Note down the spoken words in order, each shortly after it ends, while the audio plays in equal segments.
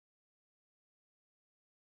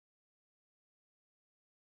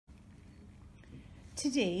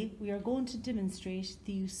Today we are going to demonstrate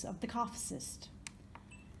the use of the Cough Assist,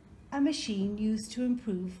 a machine used to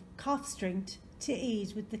improve cough strength to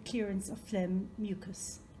aid with the clearance of phlegm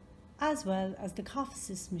mucus. As well as the Cough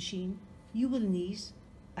Assist machine, you will need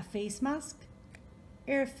a face mask,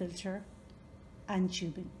 air filter and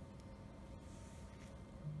tubing.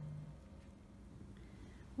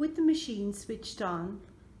 With the machine switched on,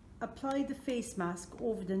 apply the face mask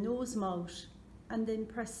over the nose mouth and then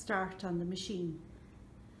press start on the machine.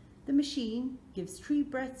 The machine gives 3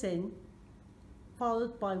 breaths in,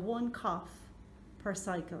 followed by 1 cough per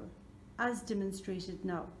cycle, as demonstrated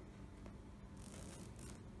now.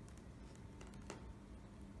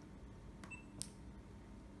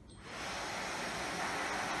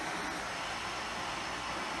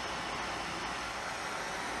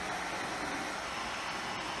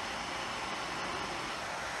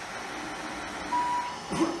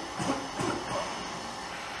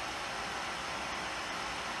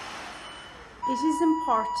 It is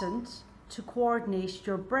important to coordinate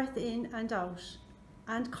your breath in and out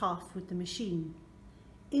and cough with the machine.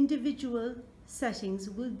 Individual settings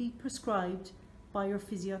will be prescribed by your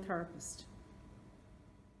physiotherapist.